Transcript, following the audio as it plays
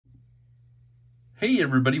Hey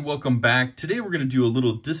everybody, welcome back. Today we're going to do a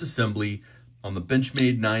little disassembly on the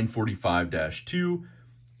Benchmade 945-2,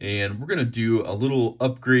 and we're going to do a little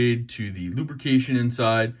upgrade to the lubrication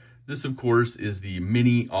inside. This of course is the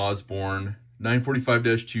mini Osborne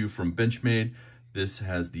 945-2 from Benchmade. This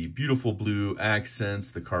has the beautiful blue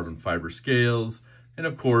accents, the carbon fiber scales, and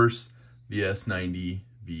of course the S90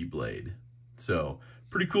 V blade. So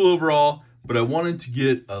pretty cool overall, but I wanted to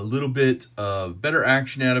get a little bit of better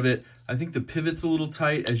action out of it. I think the pivot's a little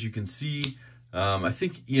tight, as you can see. I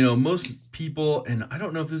think, most people, and I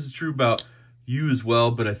don't know if this is true about you as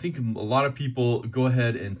well, but I think a lot of people go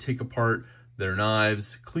ahead and take apart their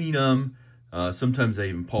knives, clean them. Sometimes they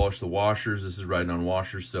even polish the washers. This is riding on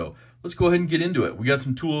washers. So let's go ahead and get into it. We got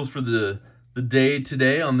some tools for the day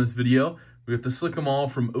today on this video. We got the Slick 'em All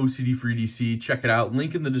from OCD for EDC. Check it out.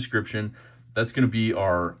 Link in the description. That's going to be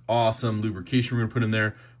our awesome lubrication we're going to put in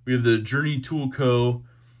there. We have the Journey Tool Co.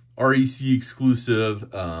 REC exclusive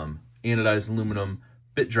anodized aluminum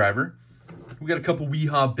bit driver. We got a couple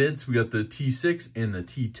WeHa bits. We got the T6 and the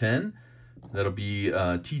T10. That'll be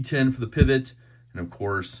T10 for the pivot, and of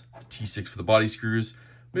course T6 for the body screws.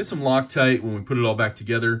 We have some Loctite when we put it all back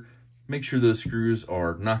together. Make sure those screws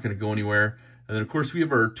are not going to go anywhere. And then of course we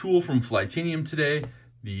have our tool from Flytanium today,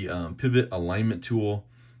 the pivot alignment tool,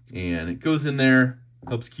 and it goes in there,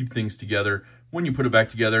 helps keep things together when you put it back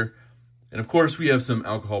together. And of course we have some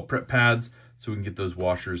alcohol prep pads so we can get those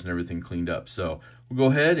washers and everything cleaned up. So we'll go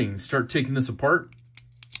ahead and start taking this apart.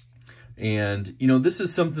 And this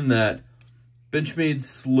is something that Benchmade's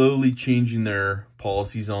slowly changing their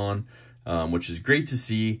policies on, which is great to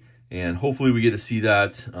see. And hopefully we get to see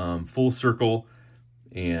that full circle.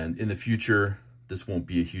 And in the future, this won't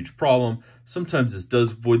be a huge problem. Sometimes this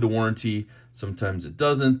does void the warranty. Sometimes it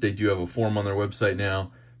doesn't. They do have a form on their website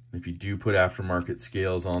now. If you do put aftermarket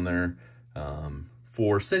scales on there,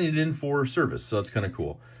 for sending it in for service. So that's kind of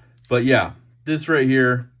cool. But yeah, this right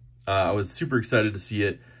here, I was super excited to see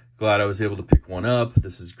it. Glad I was able to pick one up.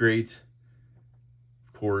 This is great.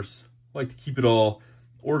 Of course, I like to keep it all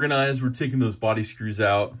organized. We're taking those body screws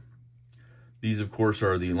out. These of course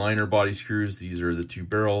are the liner body screws. These are the two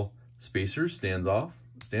barrel spacers, standoffs.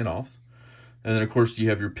 And then of course you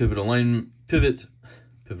have your pivot alignment. You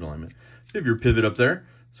have your pivot up there.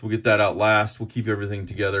 So we'll get that out last. We'll keep everything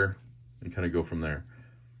together and kind of go from there.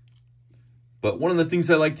 But one of the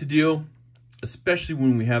things I like to do, especially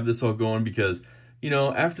when we have this all going, because,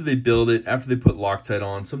 after they build it, after they put Loctite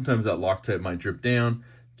on, sometimes that Loctite might drip down,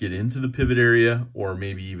 get into the pivot area, or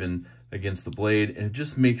maybe even against the blade, and it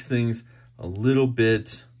just makes things a little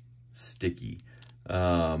bit sticky.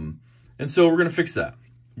 And so we're going to fix that.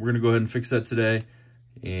 We're going to go ahead and fix that today.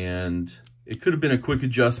 And it could have been a quick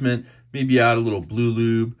adjustment, maybe add a little blue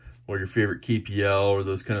lube or your favorite KPL or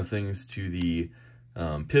those kind of things to the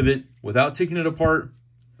pivot without taking it apart.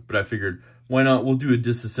 But I figured, why not? We'll do a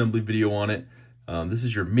disassembly video on it. This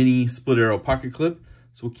is your mini split arrow pocket clip.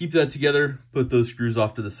 So we'll keep that together, put those screws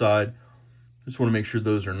off to the side. Just want to make sure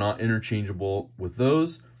those are not interchangeable with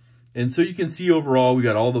those. And so you can see overall, we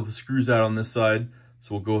got all the screws out on this side.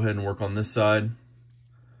 So we'll go ahead and work on this side.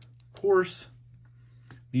 Of course,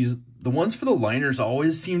 the ones for the liners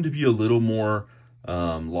always seem to be a little more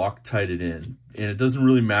Loctited in, and it doesn't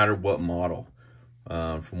really matter what model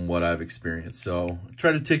from what I've experienced. So I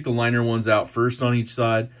try to take the liner ones out first on each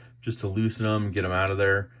side just to loosen them and get them out of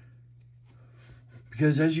there,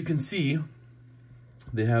 because as you can see,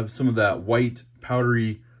 they have some of that white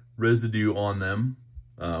powdery residue on them,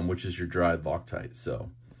 which is your dried Loctite.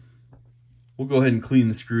 So we'll go ahead and clean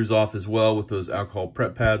the screws off as well with those alcohol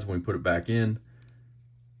prep pads when we put it back in.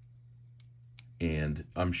 And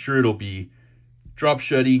I'm sure it'll be drop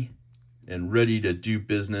shutty and ready to do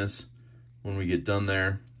business when we get done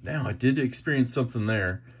there. Now, I did experience something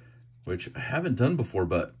there, which I haven't done before,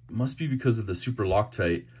 but must be because of the super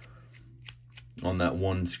Loctite on that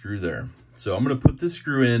one screw there. So I'm going to put this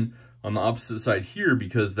screw in on the opposite side here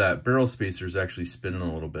because that barrel spacer is actually spinning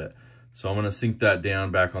a little bit. So I'm going to sink that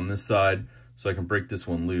down back on this side so I can break this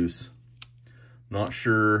one loose. Not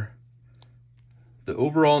sure the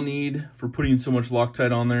overall need for putting so much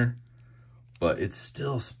Loctite on there, but it's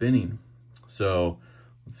still spinning. So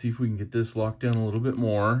let's see if we can get this locked down a little bit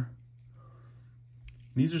more.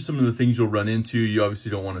 These are some of the things you'll run into. You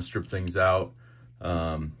obviously don't want to strip things out.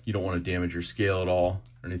 You don't want to damage your scale at all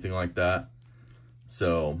or anything like that.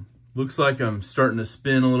 So looks like I'm starting to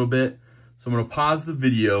spin a little bit. So I'm going to pause the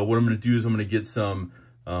video. What I'm going to do is I'm going to get some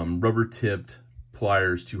rubber tipped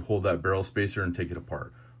pliers to hold that barrel spacer and take it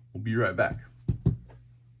apart. We'll be right back.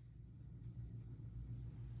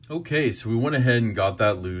 Okay, so we went ahead and got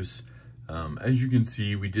that loose. As you can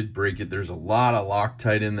see, we did break it. There's a lot of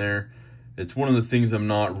Loctite in there. It's one of the things I'm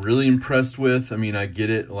not really impressed with. I mean, I get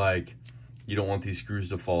it, like, you don't want these screws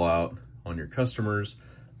to fall out on your customers,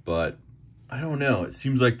 but I don't know. It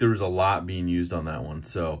seems like there was a lot being used on that one.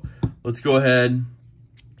 So let's go ahead,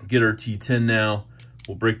 get our T10 now.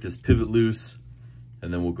 We'll break this pivot loose,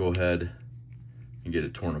 and then we'll go ahead and get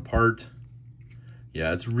it torn apart.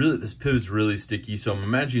 Yeah, this pivot's really sticky, so I'm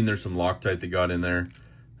imagining there's some Loctite that got in there.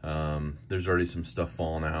 There's already some stuff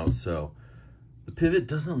falling out, so the pivot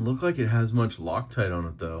doesn't look like it has much Loctite on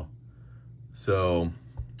it though. So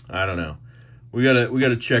I don't know. We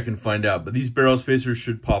gotta check and find out. But these barrel spacers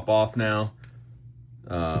should pop off now.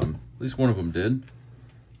 At least one of them did.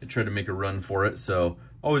 I tried to make a run for it, so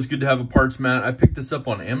always good to have a parts mat. I picked this up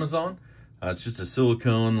on Amazon. It's just a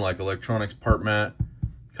silicone, like electronics part mat.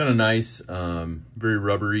 Kind of nice, very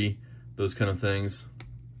rubbery, those kind of things.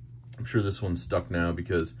 I'm sure this one's stuck now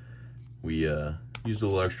because we used a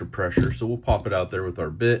little extra pressure. So we'll pop it out there with our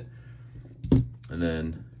bit. And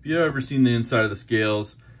then if you've ever seen the inside of the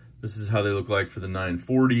scales, this is how they look like for the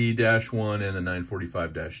 940-1 and the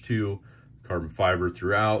 945-2. Carbon fiber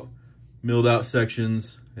throughout, milled out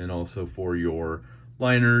sections, and also for your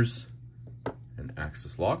liners and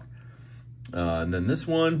axis lock. And then this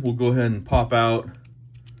one, we'll go ahead and pop out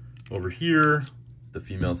over here, the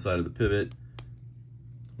female side of the pivot.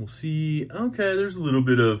 We'll see, okay, there's a little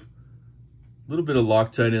bit of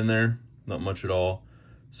Loctite in there, not much at all.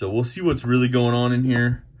 So we'll see what's really going on in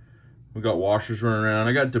here. We got washers running around.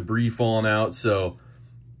 I got debris falling out, so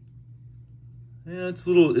yeah, it's a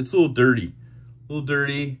little dirty. A little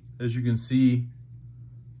dirty, as you can see.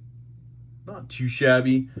 Not too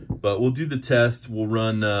shabby, but we'll do the test. We'll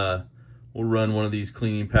run one of these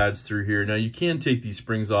cleaning pads through here. Now you can take these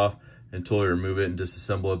springs off and totally remove it and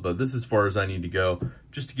disassemble it, but this is as far as I need to go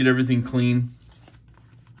just to get everything clean.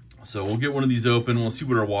 So we'll get one of these open. We'll see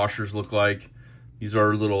what our washers look like. These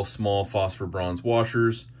are little small phosphor bronze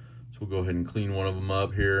washers. So we'll go ahead and clean one of them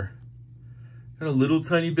up here. Got a little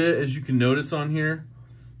tiny bit, as you can notice on here.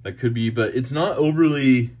 That could be, but it's not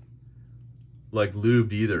overly like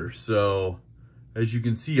lubed either. So as you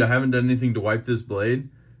can see, I haven't done anything to wipe this blade,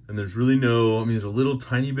 and there's really no, I mean, there's a little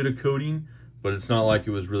tiny bit of coating, but it's not like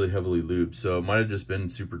it was really heavily lubed. So it might've just been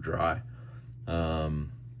super dry.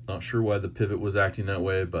 Not sure why the pivot was acting that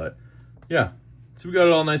way, but yeah. So we got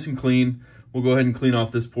it all nice and clean. We'll go ahead and clean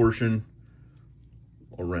off this portion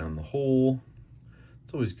around the hole.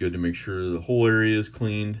 It's always good to make sure the whole area is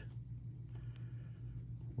cleaned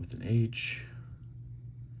with an H.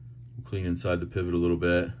 We'll clean inside the pivot a little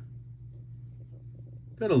bit.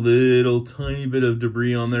 Got a little tiny bit of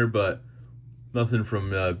debris on there, but nothing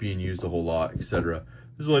from being used a whole lot, etc.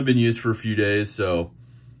 This has only been used for a few days, so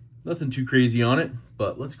nothing too crazy on it.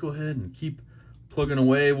 But let's go ahead and keep plugging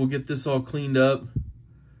away. We'll get this all cleaned up.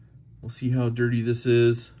 We'll see how dirty this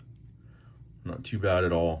is. Not too bad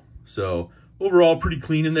at all. So overall, pretty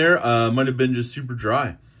clean in there. Might have been just super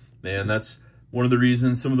dry. And that's one of the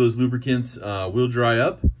reasons some of those lubricants will dry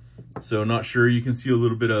up. So not sure. You can see a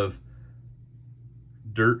little bit of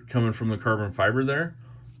dirt coming from the carbon fiber there.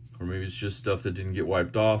 Or maybe it's just stuff that didn't get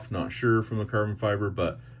wiped off. Not sure from the carbon fiber,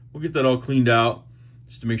 but we'll get that all cleaned out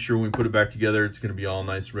just to make sure when we put it back together, it's going to be all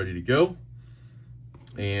nice, ready to go.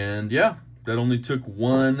 And yeah, that only took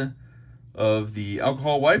one of the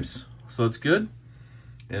alcohol wipes, so that's good.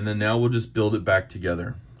 And then now we'll just build it back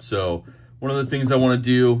together. So one of the things I want to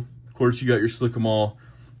do, of course, you got your Slick-O-Mall.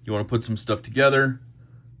 You want to put some stuff together.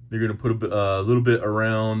 You're going to put a little bit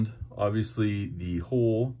around, obviously, the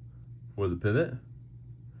hole for the pivot.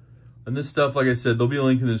 And this stuff, like I said, there'll be a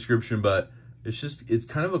link in the description, but it's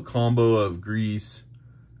kind of a combo of grease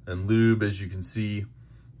and lube, as you can see.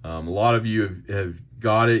 A lot of you have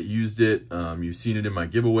got it, used it. You've seen it in my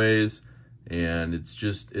giveaways, and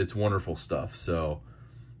it's wonderful stuff. So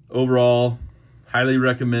overall, highly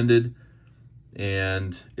recommended,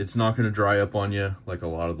 and it's not going to dry up on you like a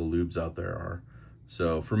lot of the lubes out there are.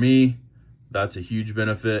 So for me, that's a huge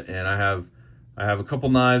benefit. And I have a couple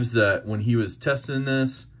knives that when he was testing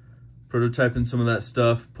this, prototyping some of that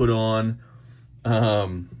stuff, put on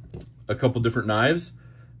a couple different knives,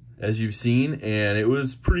 as you've seen, and it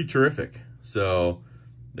was pretty terrific. So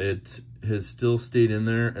it has still stayed in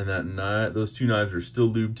there, and those two knives are still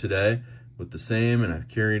lubed today with the same, and I've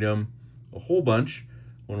carried them a whole bunch.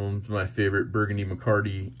 One of them is my favorite Burgundy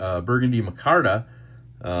Micarta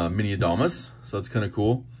Mini Adamas, so that's kind of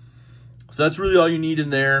cool. So that's really all you need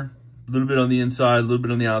in there. A little bit on the inside, a little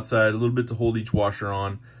bit on the outside, a little bit to hold each washer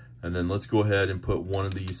on, and then let's go ahead and put one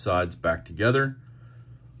of these sides back together.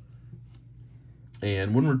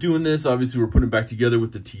 And when we're doing this, obviously we're putting it back together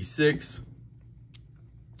with the T6.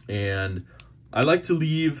 And I like to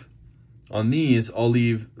leave on these, I'll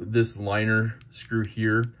leave this liner screw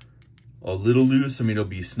here a little loose. I mean, it'll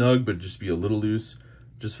be snug, but just be a little loose,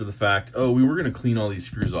 just for the fact, oh, we were gonna clean all these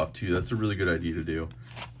screws off too. That's a really good idea to do.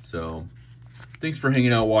 So thanks for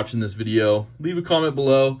hanging out watching this video. Leave a comment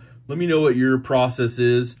below. Let me know what your process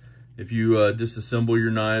is. If you disassemble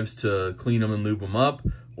your knives to clean them and lube them up,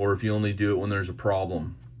 or if you only do it when there's a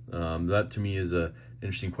problem. That to me is a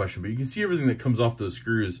interesting question, but you can see everything that comes off those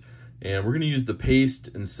screws. And we're gonna use the paste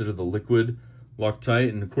instead of the liquid Loctite.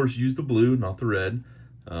 And of course, use the blue, not the red.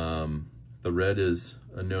 The red is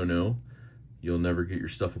a no-no. You'll never get your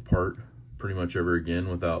stuff apart pretty much ever again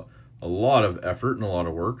without a lot of effort and a lot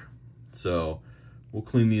of work. So we'll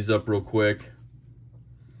clean these up real quick.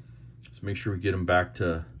 Just make sure we get them back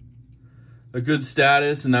to a good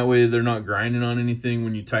status, and that way they're not grinding on anything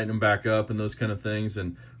when you tighten them back up and those kind of things.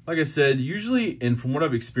 And like I said, usually, and from what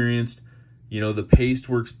I've experienced, you know, the paste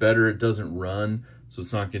works better. It doesn't run, so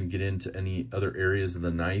it's not going to get into any other areas of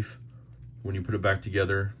the knife when you put it back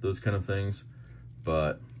together, those kind of things.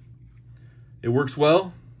 But it works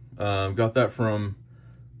well. Got that from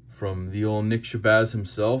the old Nick Shabazz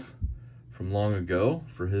himself from long ago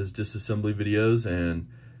for his disassembly videos, and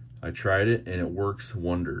I tried it and it works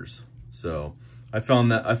wonders. So I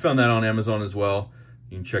found that on Amazon as well.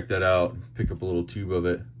 You can check that out, pick up a little tube of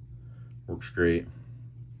it. Works great.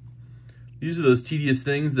 These are those tedious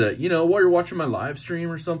things that, you know, while you're watching my live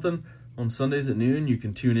stream or something on Sundays at noon, you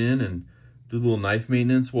can tune in and do a little knife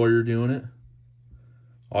maintenance while you're doing it.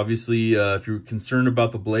 Obviously, if you're concerned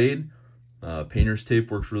about the blade, painter's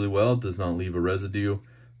tape works really well. It does not leave a residue.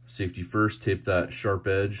 Safety first, tape that sharp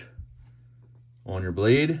edge on your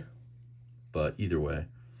blade. But either way,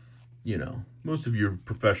 you know, most of you are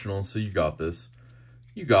professionals, so you got this.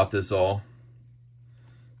 You got this all.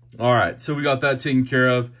 All right, so we got that taken care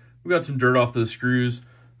of. We got some dirt off those screws,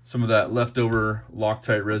 some of that leftover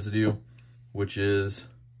Loctite residue, which is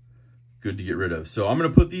good to get rid of. So I'm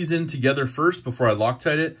gonna put these in together first before I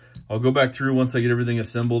Loctite it. I'll go back through once I get everything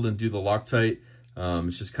assembled and do the Loctite.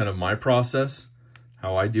 It's just kind of my process,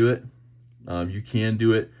 how I do it. You can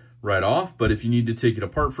do it right off, but if you need to take it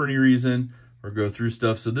apart for any reason or go through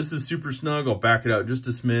stuff. So this is super snug. I'll back it out just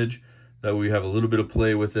a smidge. That way we have a little bit of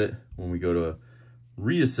play with it when we go to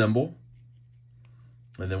reassemble.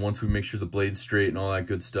 And then once we make sure the blade's straight and all that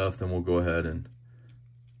good stuff, then we'll go ahead and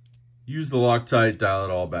use the Loctite, dial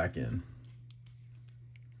it all back in.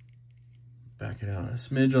 Back it out a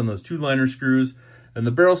smidge on those two liner screws. And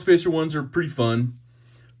the barrel spacer ones are pretty fun.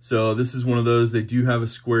 So this is one of those, they do have a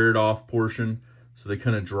squared off portion, so they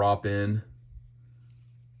kind of drop in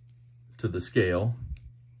to the scale.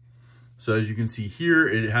 So as you can see here,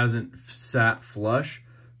 it hasn't sat flush.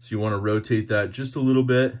 So you want to rotate that just a little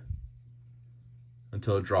bit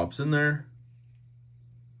until it drops in there.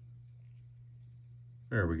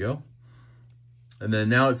 There we go. And then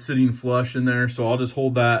now it's sitting flush in there. So I'll just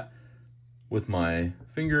hold that with my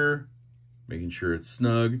finger, making sure it's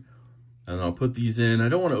snug. And I'll put these in. I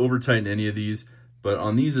don't want to over tighten any of these, but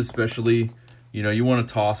on these especially, you know, you want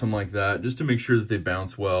to toss them like that just to make sure that they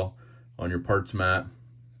bounce well on your parts mat.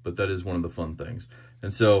 But that is one of the fun things.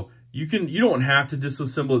 And so you don't have to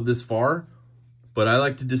disassemble it this far, but I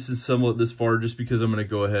like to disassemble it this far just because I'm going to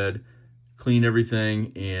go ahead, clean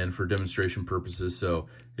everything, and for demonstration purposes. So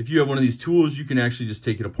if you have one of these tools, you can actually just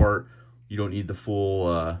take it apart. You don't need the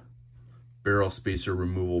full barrel spacer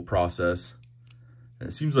removal process. And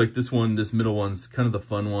it seems like this middle one's kind of the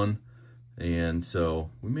fun one. And so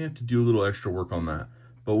we may have to do a little extra work on that.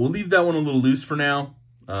 But we'll leave that one a little loose for now.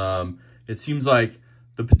 It seems like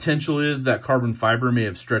the potential is that carbon fiber may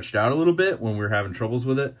have stretched out a little bit when we're having troubles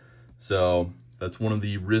with it. So that's one of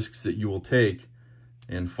the risks that you will take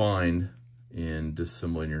and find in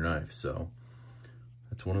disassembling your knife. So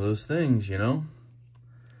that's one of those things, you know,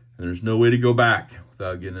 and there's no way to go back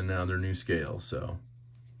without getting another new scale. So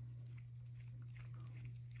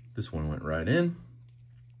this one went right in.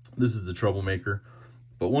 This is the troublemaker.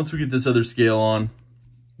 But once we get this other scale on,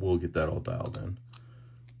 we'll get that all dialed in.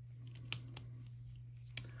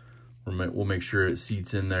 We'll make sure it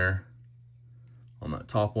seats in there on that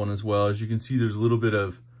top one as well. As you can see, there's a little bit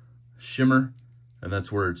of shimmer, and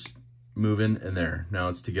that's where it's moving. And there, now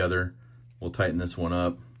it's together. We'll tighten this one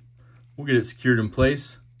up. We'll get it secured in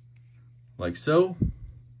place like so.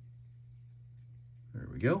 There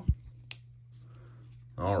we go.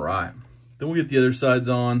 All right. Then we'll get the other sides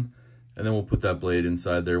on, and then we'll put that blade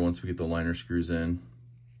inside there once we get the liner screws in.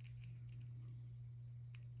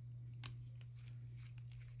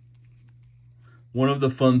 One of the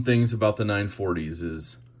fun things about the 940s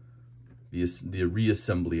is the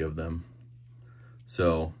reassembly of them.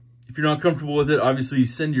 So if you're not comfortable with it, obviously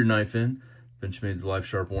send your knife in. Benchmade's Life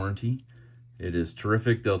Sharp warranty. It is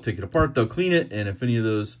terrific. They'll take it apart, they'll clean it, and if any of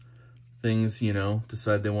those things, you know,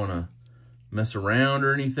 decide they want to mess around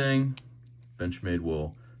or anything, Benchmade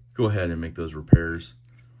will go ahead and make those repairs.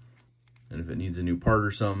 And if it needs a new part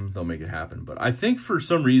or something, they'll make it happen. But I think for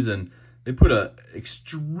some reason, they put an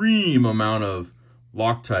extreme amount of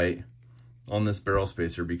Loctite on this barrel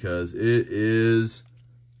spacer because it is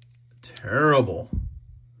terrible.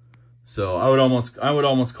 So I would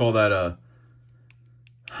almost call that a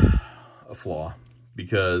flaw,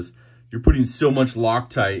 because you're putting so much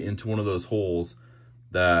Loctite into one of those holes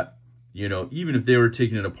that, you know, even if they were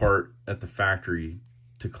taking it apart at the factory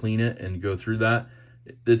to clean it and go through that,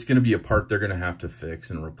 it's going to be a part they're going to have to fix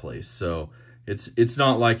and replace. So it's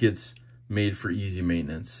not like it's made for easy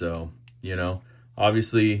maintenance. So, you know,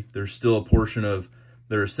 obviously there's still a portion of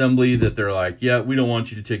their assembly that they're like, yeah, we don't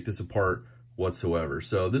want you to take this apart whatsoever.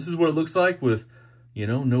 So this is what it looks like with, you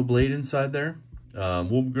know, no blade inside there. We're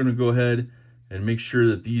going to go ahead and make sure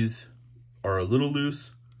that these are a little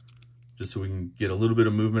loose, just so we can get a little bit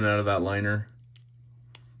of movement out of that liner.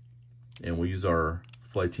 And we'll use our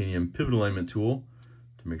Flytanium pivot alignment tool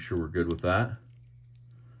to make sure we're good with that.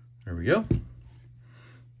 There we go.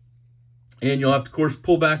 And you'll have to, of course,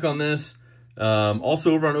 pull back on this.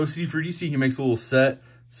 Also over on OCD for DC, he makes a little set.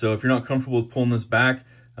 So if you're not comfortable with pulling this back,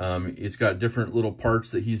 it's got different little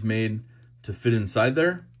parts that he's made to fit inside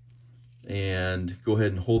there. And go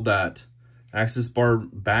ahead and hold that access bar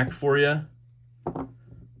back for you.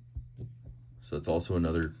 So it's also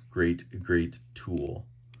another great tool.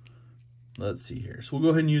 Let's see here. So we'll go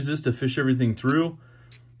ahead and use this to fish everything through.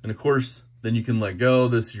 And of course, then you can let go.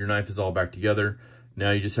 Your knife is all back together.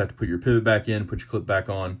 Now you just have to put your pivot back in, put your clip back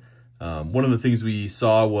on. One of the things we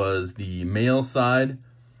saw was the male side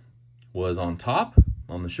was on top,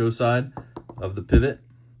 on the show side of the pivot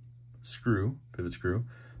screw.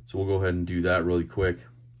 So we'll go ahead and do that really quick.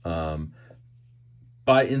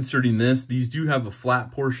 By inserting this, these do have a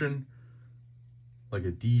flat portion, like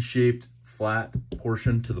a D-shaped flat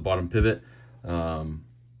portion to the bottom pivot.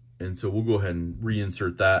 And so we'll go ahead and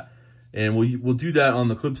reinsert that. And we'll do that on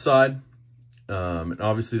the clip side. And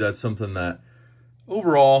obviously that's something that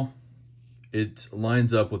overall, it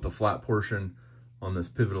lines up with the flat portion on this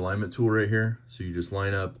pivot alignment tool right here. So you just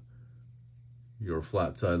line up your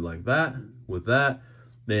flat side like that with that.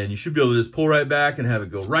 Then you should be able to just pull right back and have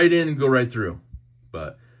it go right in and go right through.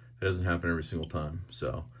 But it doesn't happen every single time.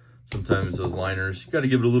 So sometimes those liners, you got to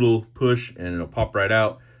give it a little push and it'll pop right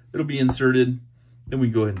out. It'll be inserted. Then we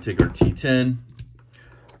can go ahead and take our T10.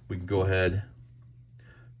 We can go ahead,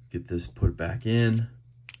 get this put back in.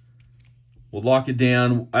 We'll lock it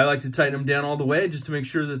down. I like to tighten them down all the way just to make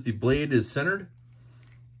sure that the blade is centered.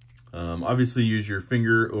 Obviously use your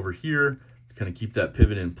finger over here to kind of keep that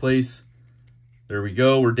pivot in place. There we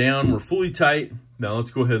go, we're down, we're fully tight. Now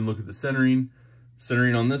let's go ahead and look at the centering.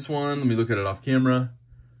 Centering on this one, let me look at it off camera,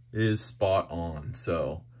 is spot on.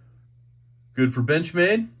 So good for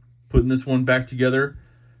Benchmade. Putting this one back together,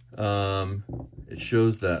 it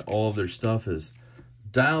shows that all of their stuff is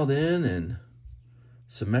dialed in and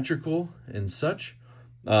symmetrical and such.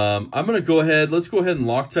 I'm gonna go ahead, let's go ahead and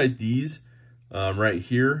Loctite these right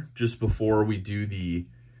here just before we do the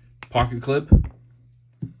pocket clip.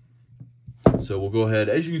 So we'll go ahead,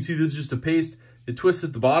 as you can see, this is just a paste. It twists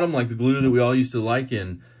at the bottom like the glue that we all used to like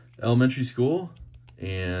in elementary school.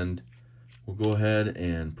 And we'll go ahead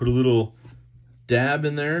and put a little dab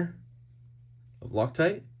in there of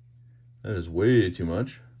Loctite. That is way too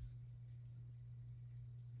much.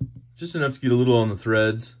 Just enough to get a little on the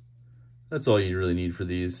threads. That's all you really need for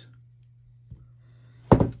these.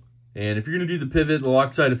 And if you're gonna do the pivot, the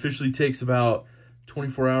Loctite officially takes about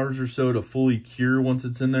 24 hours or so to fully cure once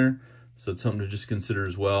it's in there. So it's something to just consider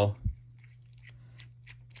as well.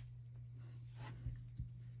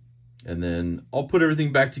 And then I'll put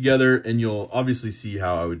everything back together and you'll obviously see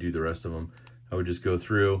how I would do the rest of them. I would just go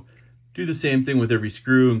through, do the same thing with every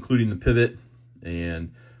screw, including the pivot.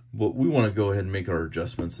 And we want to go ahead and make our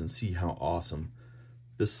adjustments and see how awesome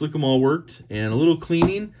this slickum all worked. And a little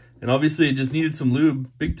cleaning. And obviously it just needed some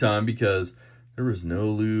lube big time because there was no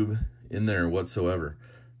lube in there whatsoever.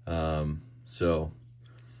 So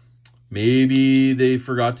maybe they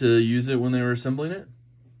forgot to use it when they were assembling it.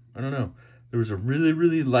 I don't know. There was a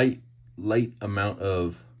really light amount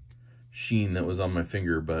of sheen that was on my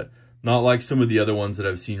finger, but not like some of the other ones that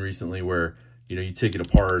I've seen recently where, you know, you take it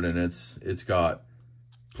apart and it's got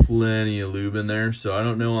plenty of lube in there. So I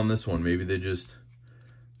don't know on this one. Maybe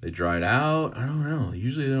they dried out. I don't know.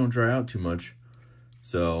 Usually they don't dry out too much.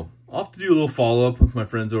 So I'll have to do a little follow-up with my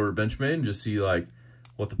friends over at Benchmade and just see like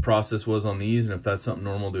what the process was on these and if that's something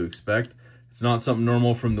normal to expect. It's not something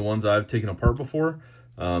normal from the ones I've taken apart before.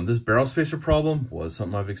 This barrel spacer problem was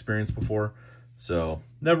something I've experienced before, so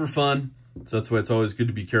never fun. So that's why it's always good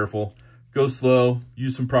to be careful. Go slow,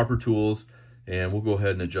 use some proper tools, and we'll go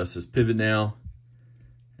ahead and adjust this pivot now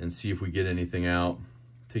and see if we get anything out.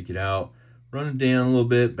 Take it out, run it down a little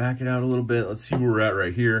bit, back it out a little bit. Let's see where we're at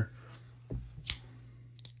right here.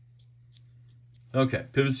 Okay,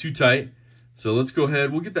 pivot's too tight. So let's go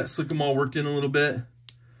ahead, we'll get that slick-em all worked in a little bit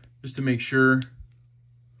just to make sure.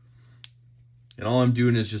 And all I'm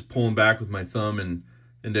doing is just pulling back with my thumb and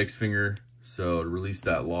index finger so to release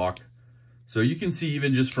that lock. So you can see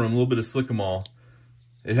even just from a little bit of slick-em-all,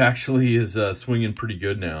 it actually is swinging pretty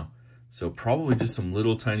good now. So probably just some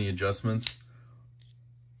little tiny adjustments.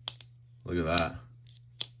 Look at that.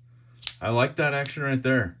 I like that action right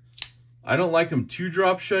there. I don't like them too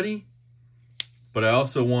drop shutty, but I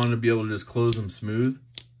also want to be able to just close them smooth.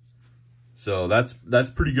 So that's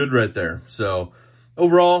pretty good right there. So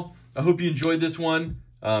overall, I hope you enjoyed this one.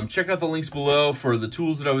 Check out the links below for the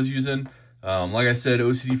tools that I was using. Like I said,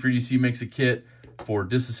 OCD for EDC makes a kit for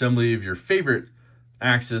disassembly of your favorite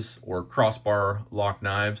axis or crossbar lock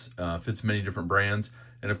knives. Fits many different brands.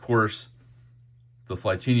 And of course, the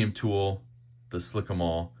Flytanium tool, the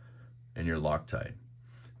Slick-em-all, and your Loctite.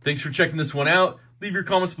 Thanks for checking this one out. Leave your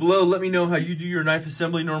comments below. Let me know how you do your knife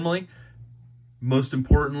assembly normally. Most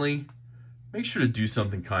importantly, make sure to do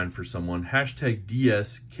something kind for someone. Hashtag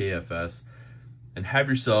DSKFS. And have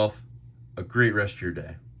yourself a great rest of your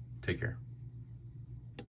day. Take care.